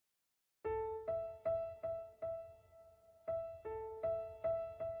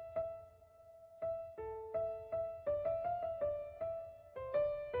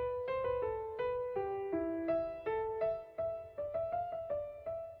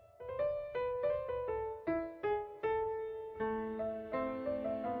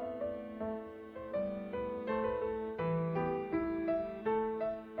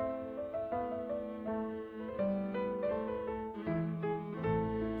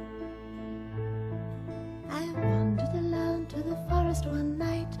forest one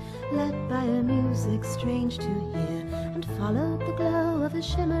night, led by a music strange to hear, and followed the glow of a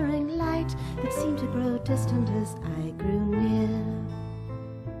shimmering light that seemed to grow distant as I grew near.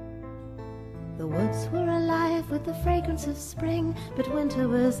 The woods were alive with the fragrance of spring, but winter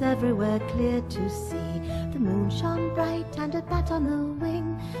was everywhere clear to see. The moon shone bright, and a bat on the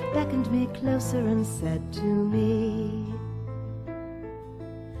wing beckoned me closer and said to me,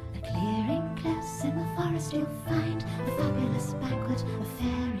 "A clearing close in the forest you'll find a fabulous banquet, a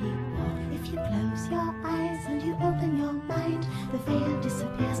fairy ball. If you close your eyes and you open your mind, the veil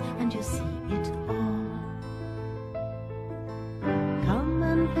disappears and you see it all. Come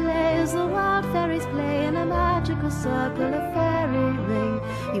and play as the wild fairies play in a magical circle, a fairy ring.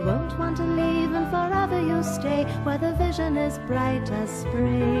 You won't want to leave, and forever you'll stay where the vision is bright as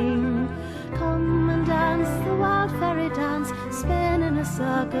spring. Come and dance the wild fairy dance, spin in a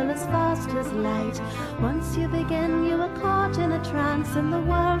circle as fast as light. Once you begin, you are caught in a trance, and the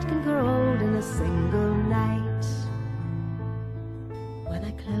world can grow old in a single night." When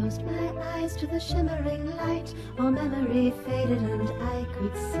I closed my eyes to the shimmering light, all memory faded, and I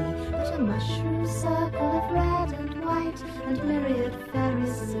could see that a mushroom circle of red and white and myriad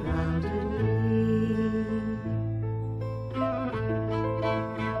fairies surrounded me.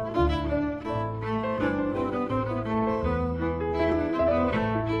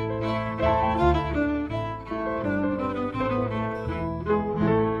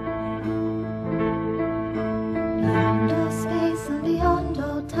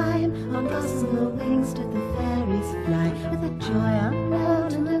 On gossamer wings did the fairies fly, with a joy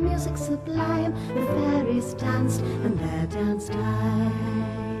unknown and a music sublime. The fairies danced, and there danced I.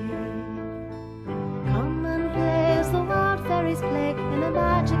 Come and play as the wild fairies play in a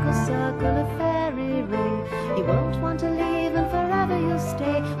magical circle, a fairy ring. You won't want to leave, and forever you'll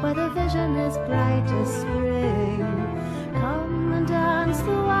stay where the vision is bright as spring. Come and dance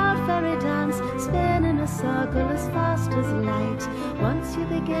the wild fairy dance, spin in a circle as fast as light. Once you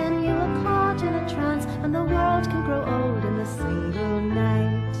begin, you are caught in a trance, and the world can grow old in a single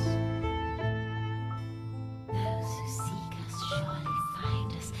night. Those who seek us surely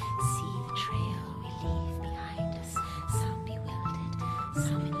find us, see the trail we leave behind us. Some bewildered,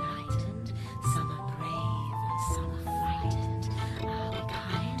 some enlightened, some are brave, and some are frightened. Are we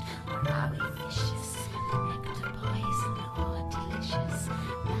kind, or are we vicious? Nectar poison or delicious?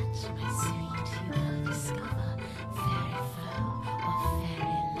 That, my sweet, you will discover. Fairy foe or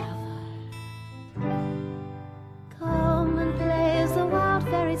fairy lover. Come and play as the wild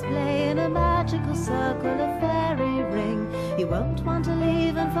fairies play in a magical circle, a fairy ring. You won't want to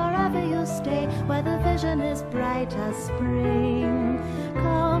leave, and forever you'll stay where the vision is bright as spring.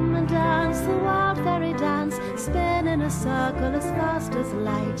 Come and dance the wild fairy dance, spin in a circle as fast as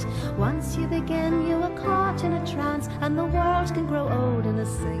light. Once you begin, you are caught in a trance, and the world can grow old in a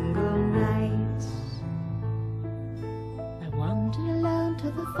single night. I wandered alone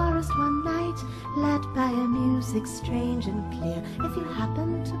to the forest one night, led by a music strange and clear. If you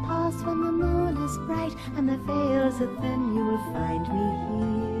happen to pass when the moon is bright and the veils are thin, you will find me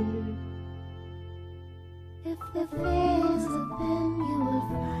here. If the veils are thin,